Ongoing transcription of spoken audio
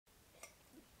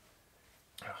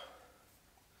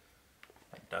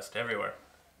dust everywhere.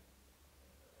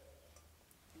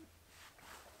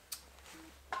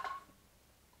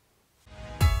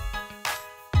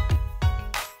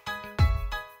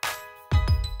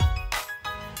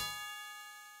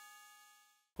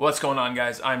 What's going on,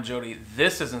 guys? I'm Jody.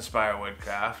 This is Inspire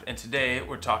Woodcraft, and today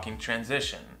we're talking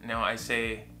transition. Now I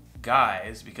say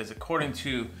guys because according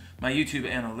to my YouTube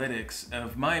analytics,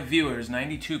 of my viewers,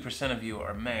 92% of you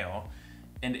are male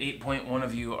and 8.1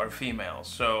 of you are female.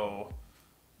 So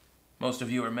most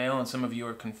of you are male and some of you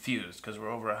are confused because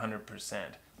we're over 100%.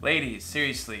 Ladies,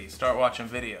 seriously, start watching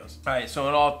videos. Alright, so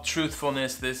in all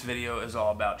truthfulness, this video is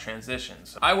all about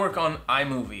transitions. I work on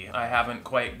iMovie. I haven't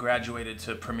quite graduated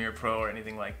to Premiere Pro or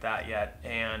anything like that yet,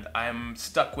 and I'm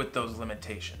stuck with those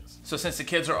limitations. So since the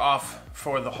kids are off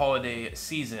for the holiday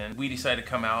season, we decided to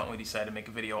come out and we decided to make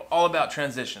a video all about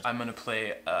transitions. I'm gonna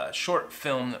play a short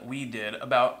film that we did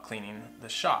about cleaning the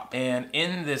shop. And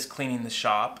in this cleaning the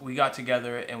shop, we got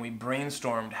together and we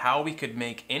brainstormed how we could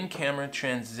make in-camera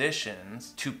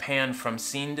transitions to pan from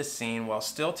scene to scene while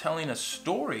still telling a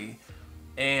story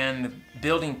and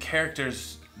building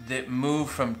characters that move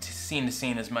from scene to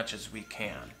scene as much as we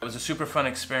can. It was a super fun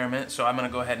experiment, so I'm gonna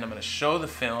go ahead and I'm gonna show the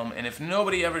film, and if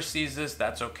nobody ever sees this,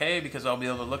 that's okay, because I'll be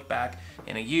able to look back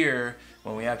in a year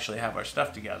when we actually have our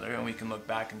stuff together and we can look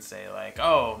back and say like,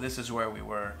 oh, this is where we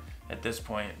were at this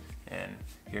point and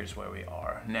here's where we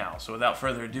are now. So without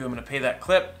further ado, I'm gonna play that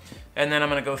clip and then I'm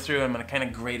gonna go through and I'm gonna kind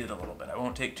of grade it a little bit. I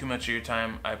won't take too much of your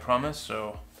time, I promise,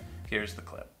 so here's the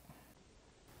clip.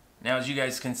 Now, as you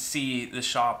guys can see, the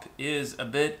shop is a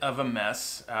bit of a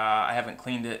mess. I haven't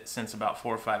cleaned it since about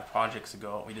 4 or 5 projects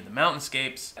ago. We did the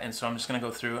mountainscapes, and so I'm just gonna go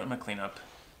through and I'm gonna clean up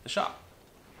the shop.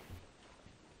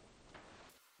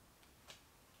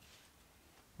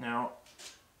 Now,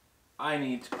 I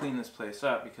need to clean this place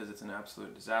up because it's an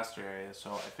absolute disaster area,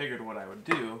 so I figured what I would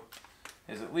do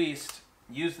is at least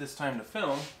use this time to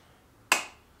film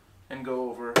and go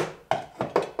over,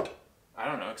 I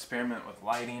don't know, experiment with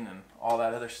lighting and all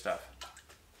that other stuff.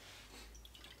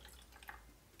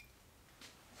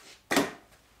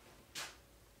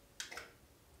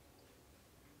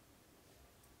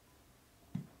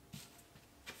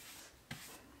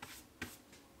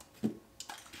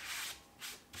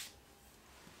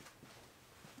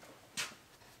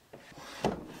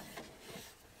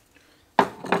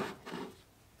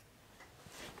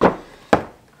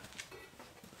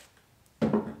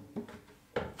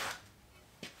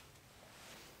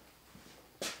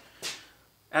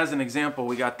 As an example,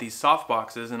 we got these soft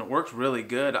boxes, and it works really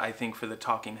good, I think, for the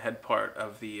talking head part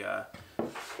of the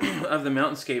of the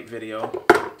mountainscape video.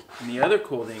 And the other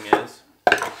cool thing is,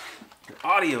 the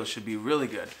audio should be really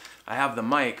good. I have the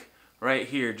mic right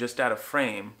here, just out of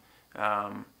frame.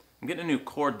 I'm getting a new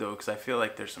cord though, because I feel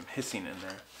like there's some hissing in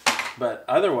there. But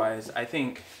otherwise, I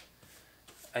think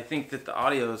that the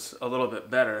audio's a little bit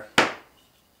better.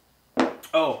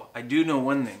 Oh, I do know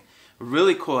one thing. A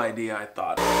really cool idea, I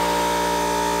thought.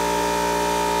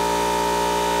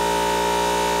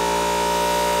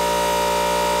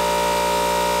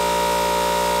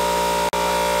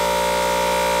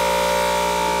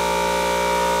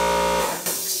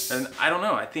 And I don't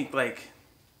know, I think like,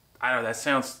 I don't know, that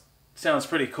sounds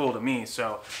pretty cool to me,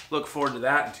 so look forward to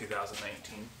that in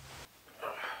 2019.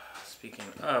 Speaking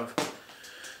of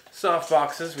soft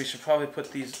boxes, we should probably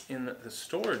put these in the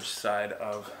storage side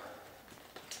of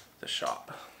the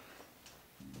shop.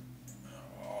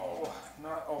 Oh,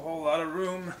 not a whole lot of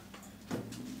room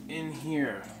in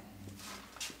here.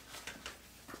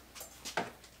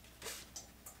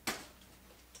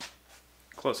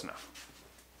 Close enough.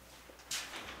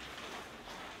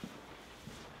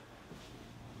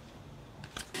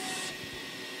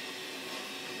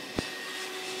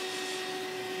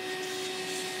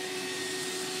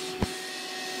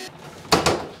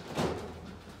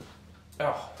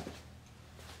 Oh,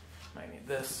 might need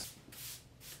this.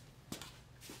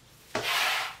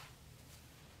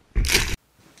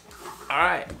 All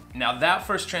right, now that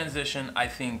first transition, I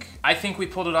think we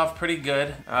pulled it off pretty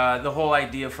good. The whole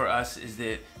idea for us is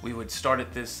that we would start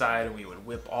at this side and we would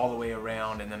whip all the way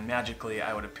around, and then magically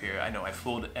I would appear. I know I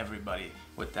fooled everybody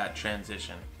with that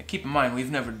transition. And keep in mind, we've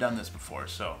never done this before.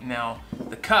 So now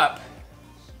the cup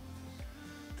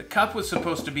was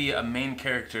supposed to be a main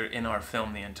character in our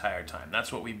film the entire time.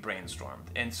 That's what we brainstormed.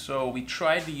 And so we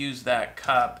tried to use that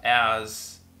cup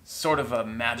as sort of a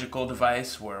magical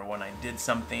device where when I did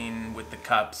something with the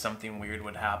cup, something weird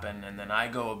would happen, and then I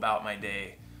go about my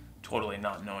day totally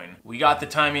not knowing. We got the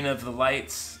timing of the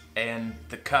lights and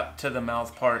the cup to the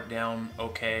mouth part down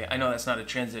okay. I know that's not a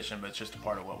transition, but it's just a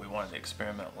part of what we wanted to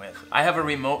experiment with. I have a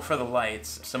remote for the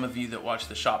lights. Some of you that watched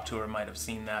the shop tour might have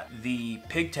seen that. The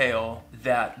pigtail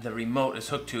that the remote is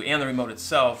hooked to and the remote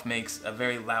itself makes a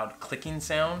very loud clicking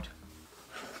sound.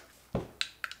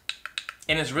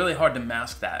 And it's really hard to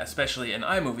mask that, especially in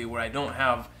iMovie where I don't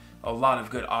have a lot of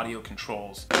good audio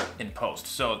controls in post.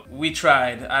 So we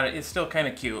tried, it's still kind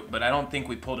of cute, but I don't think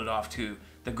we pulled it off to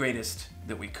the greatest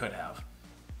that we could have.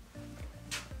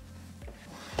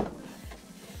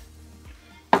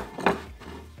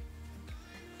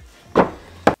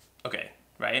 Okay,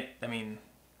 right? I mean,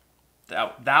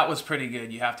 that was pretty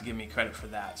good. You have to give me credit for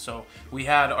that. So we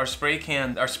had our spray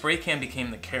can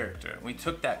became the character. We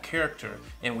took that character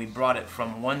and we brought it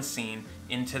from one scene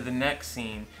into the next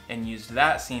scene and used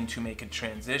that scene to make a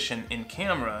transition in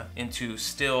camera into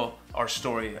still our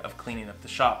story of cleaning up the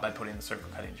shop by putting the circle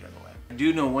cutting jug away. I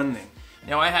do know one thing.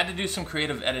 Now I had to do some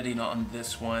creative editing on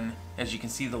this one. As you can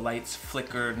see, the lights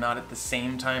flickered not at the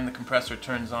same time the compressor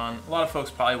turns on. A lot of folks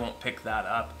probably won't pick that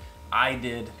up. I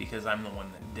did because I'm the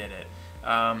one that did it.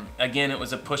 Again, it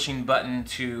was a pushing button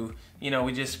to, you know,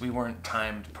 we weren't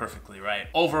timed perfectly right.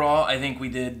 Overall, I think we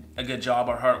did a good job.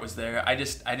 Our heart was there. I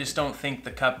just don't think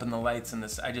the cup and the lights and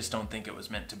this, I just don't think it was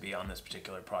meant to be on this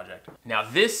particular project. Now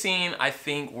this scene, I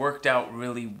think, worked out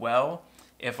really well.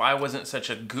 If I wasn't such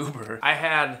a goober, I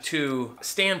had to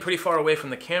stand pretty far away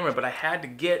from the camera, but I had to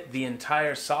get the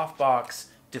entire softbox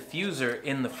diffuser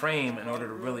in the frame in order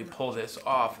to really pull this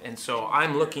off. And so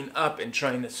I'm looking up and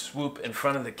trying to swoop in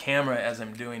front of the camera as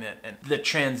I'm doing it. And the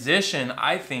transition,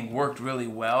 I think, worked really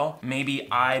well. Maybe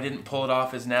I didn't pull it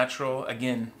off as natural.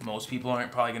 Again, most people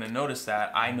aren't probably gonna notice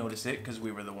that. I noticed it because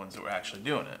we were the ones that were actually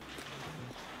doing it.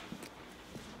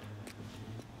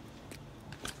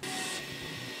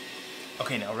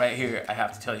 Okay, now right here, I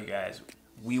have to tell you guys,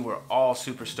 we were all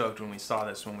super stoked when we saw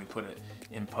this when we put it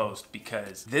in post,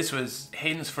 because this was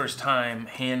Hayden's first time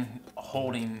hand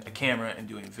holding a camera and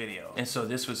doing video. And so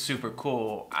this was super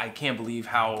cool. I can't believe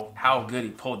how good he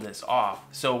pulled this off.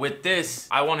 So with this,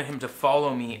 I wanted him to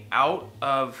follow me out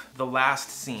of the last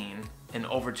scene and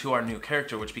over to our new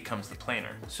character, which becomes the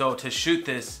planer. So to shoot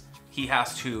this, he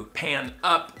has to pan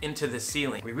up into the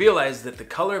ceiling. We realized that the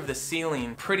color of the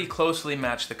ceiling pretty closely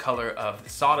matched the color of the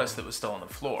sawdust that was still on the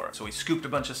floor. So we scooped a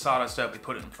bunch of sawdust up, we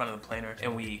put it in front of the planer,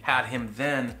 and we had him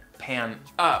then pan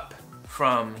up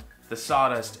from the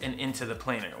sawdust and into the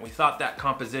planer. We thought that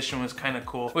composition was kind of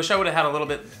cool. Wish I would have had a little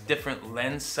bit different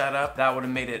lens setup. That would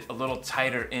have made it a little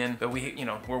tighter in, but we, you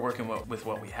know, we're working with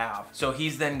what we have. So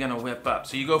he's then gonna whip up.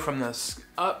 So you go from this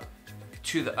up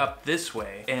to the up this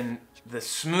way, and the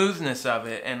smoothness of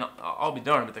it, and I'll be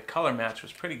darned, but the color match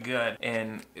was pretty good,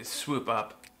 and swoop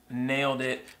up, nailed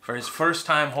it. For his first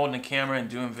time holding a camera and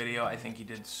doing video, I think he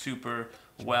did super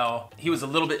well. He was a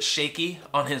little bit shaky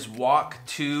on his walk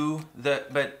to the,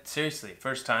 but seriously,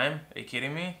 first time? Are you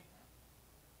kidding me?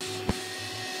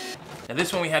 Now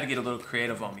this one we had to get a little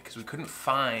creative on because we couldn't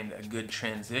find a good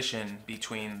transition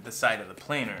between the side of the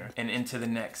planer and into the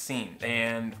next scene.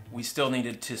 And we still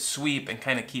needed to sweep and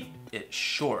kind of keep it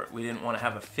short. We didn't want to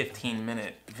have a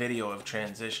 15-minute video of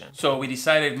transition. So we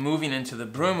decided moving into the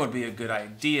broom would be a good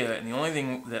idea, and the only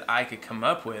thing that I could come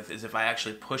up with is if I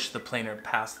actually push the planer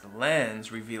past the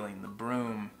lens, revealing the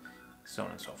broom, so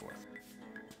on and so forth.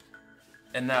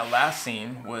 And that last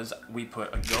scene was we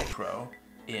put a GoPro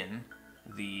in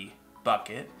the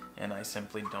bucket and I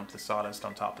simply dumped the sawdust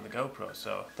on top of the GoPro.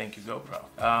 So thank you,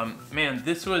 GoPro. Man,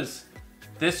 this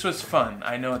was fun.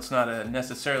 I know it's not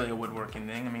necessarily a woodworking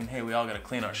thing. I mean, hey, we all gotta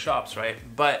clean our shops, right?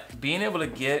 But being able to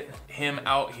get him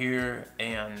out here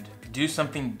and do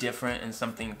something different and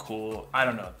something cool, I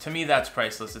don't know. To me, that's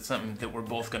priceless. It's something that we're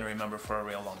both gonna remember for a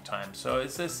real long time. So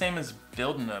it's the same as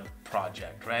building a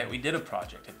project, right? We did a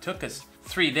project. It took us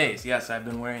 3 days. Yes, I've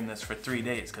been wearing this for 3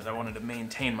 days because I wanted to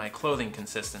maintain my clothing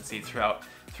consistency throughout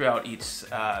each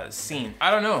scene.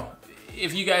 I don't know.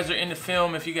 If you guys are into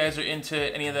film, if you guys are into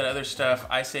any of that other stuff,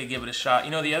 I say give it a shot.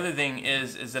 You know, the other thing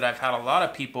is that I've had a lot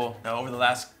of people over the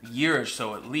last year or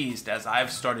so at least, as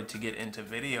I've started to get into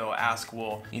video, ask,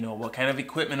 well, you know, what kind of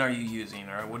equipment are you using?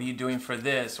 Or what are you doing for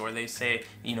this? Or they say,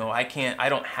 you know, I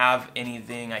don't have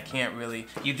anything, I can't really.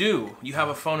 You do, you have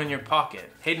a phone in your pocket.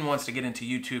 Hayden wants to get into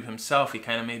YouTube himself. He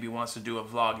kind of maybe wants to do a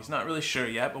vlog. He's not really sure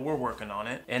yet, but we're working on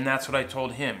it. And that's what I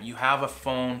told him. You have a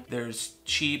phone, there's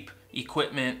cheap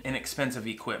equipment, inexpensive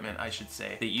equipment, I should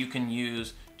say, that you can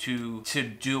use to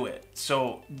do it.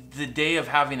 So the day of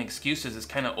having excuses is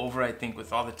kind of over, I think,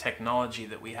 with all the technology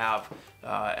that we have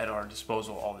at our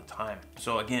disposal all the time.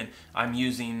 So again, I'm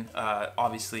using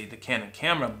obviously the Canon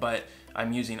camera, but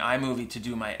I'm using iMovie to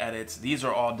do my edits. These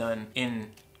are all done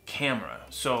in camera.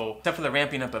 So except for the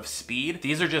ramping up of speed,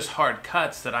 these are just hard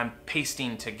cuts that I'm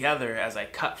pasting together as I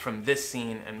cut from this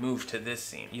scene and move to this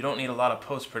scene. You don't need a lot of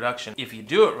post-production. If you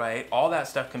do it right, all that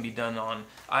stuff can be done on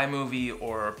iMovie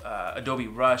or Adobe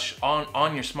Rush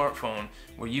on your smartphone,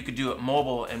 where you could do it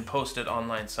mobile and post it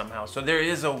online somehow. So there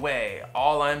is a way.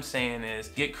 All I'm saying is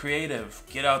get creative,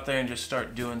 get out there and just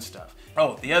start doing stuff.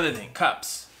 Oh, the other thing,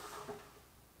 cups.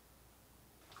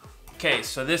 Okay,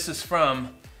 so this is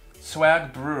from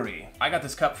Swag Brewery. I got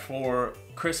this cup for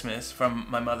Christmas from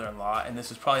my mother-in-law, and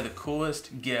this is probably the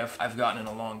coolest gift I've gotten in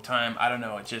a long time. I don't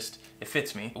know, it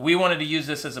fits me. We wanted to use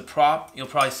this as a prop. You'll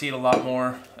probably see it a lot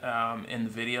more in the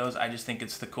videos. I just think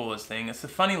it's the coolest thing. It's the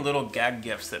funny little gag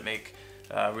gifts that make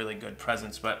really good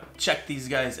presents, but check these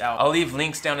guys out. I'll leave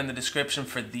links down in the description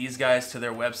for these guys to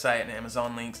their website and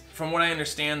Amazon links. From what I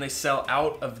understand, they sell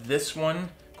out of this one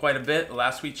quite a bit.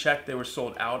 Last we checked, they were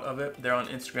sold out of it. They're on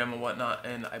Instagram and whatnot,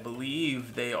 and I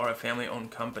believe they are a family-owned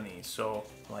company. So,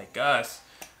 like us,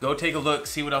 go take a look,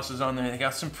 see what else is on there. They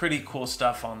got some pretty cool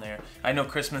stuff on there. I know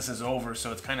Christmas is over,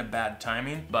 so it's kind of bad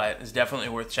timing, but it's definitely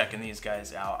worth checking these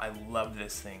guys out. I love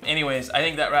this thing. Anyways, I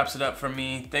think that wraps it up for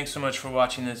me. Thanks so much for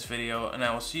watching this video, and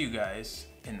I will see you guys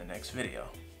in the next video.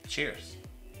 Cheers.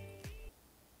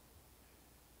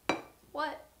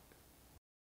 What?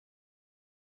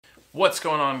 What's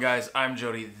going on, guys? I'm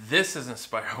Jody. This is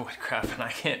Inspire Woodcraft, and I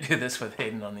can't do this with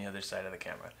Hayden on the other side of the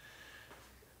camera.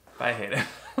 Bye, Hayden.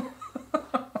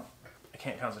 I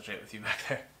can't concentrate with you back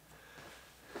there.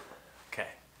 Okay,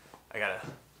 I gotta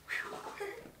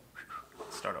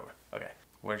start over. Okay,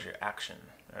 where's your action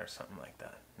or something like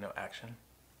that? No action?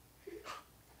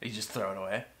 You just throw it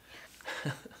away?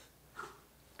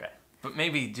 Okay, but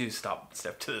maybe do step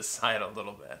to the side a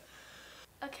little bit.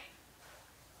 Okay.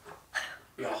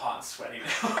 You're all hot and sweaty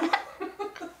now.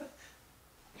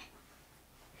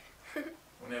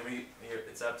 Whenever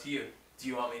it's up to you. Do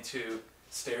you want me to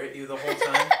stare at you the whole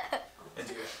time and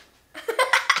do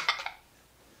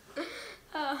it?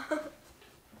 Oh.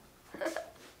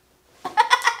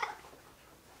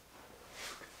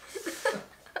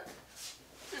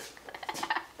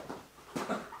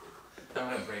 I'm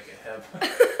gonna break a hip.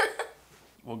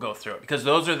 We'll go through it because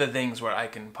those are the things where I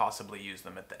can possibly use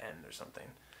them at the end or something.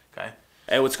 Okay.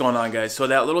 Hey, what's going on, guys? So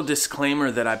that little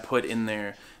disclaimer that I put in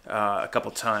there a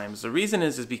couple times, the reason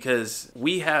is because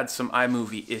we had some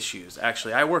iMovie issues.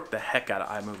 Actually, I work the heck out of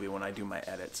iMovie when I do my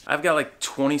edits. I've got like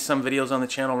 20 some videos on the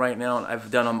channel right now, and I've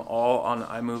done them all on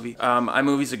iMovie.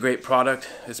 iMovie's a great product,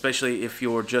 especially if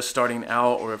you're just starting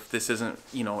out or if this isn't,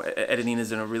 you know, editing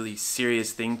isn't a really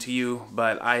serious thing to you,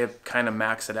 but I have kind of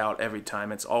maxed it out every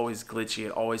time. It's always glitchy,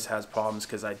 it always has problems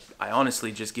because I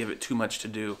honestly just give it too much to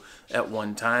do at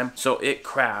one time. So it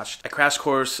crashed. I crash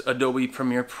course Adobe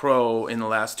Premiere Pro in the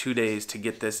last 2 days to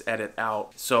get this edit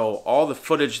out. So all the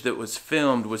footage that was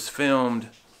filmed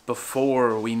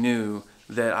before we knew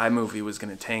that iMovie was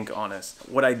going to tank on us.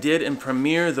 What I did in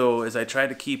Premiere though is I tried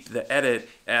to keep the edit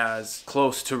as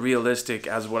close to realistic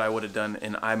as what I would have done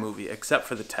in iMovie, except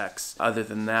for the text. Other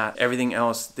than that, everything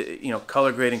else, you know,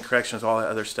 color grading, corrections, all that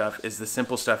other stuff is the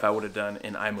simple stuff I would have done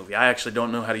in iMovie. I actually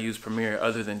don't know how to use Premiere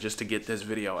other than just to get this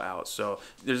video out. So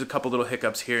there's a couple little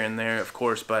hiccups here and there, of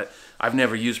course, but I've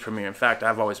never used Premiere. In fact,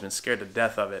 I've always been scared to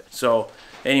death of it. So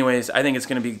anyways, I think it's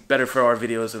going to be better for our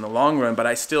videos in the long run, but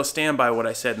I still stand by what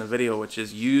I said in the video, which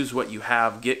is use what you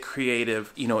have, get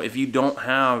creative. You know, if you don't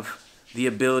have the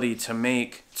ability to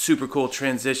make super cool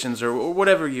transitions or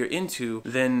whatever you're into,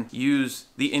 then use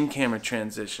the in-camera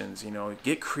transitions. You know,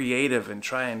 get creative and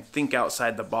try and think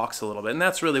outside the box a little bit. And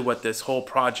that's really what this whole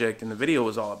project in the video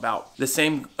was all about. The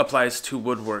same applies to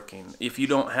woodworking. If you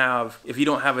don't have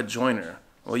a joiner,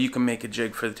 well, you can make a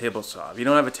jig for the table saw. If you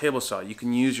don't have a table saw, you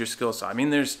can use your skill saw. I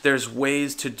mean, there's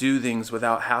ways to do things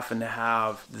without having to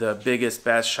have the biggest,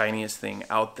 best, shiniest thing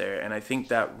out there. And I think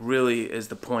that really is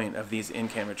the point of these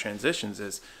in-camera transitions,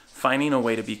 is finding a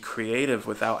way to be creative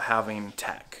without having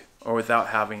tech or without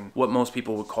having what most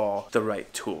people would call the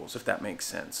right tools, if that makes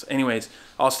sense. Anyways,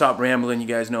 I'll stop rambling. You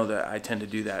guys know that I tend to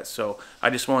do that. So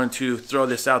I just wanted to throw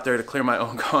this out there to clear my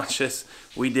own conscience.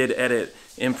 We did edit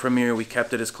in Premiere. We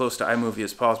kept it as close to iMovie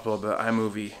as possible, but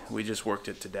iMovie, we just worked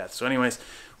it to death. So anyways,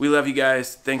 we love you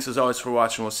guys. Thanks as always for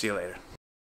watching. We'll see you later.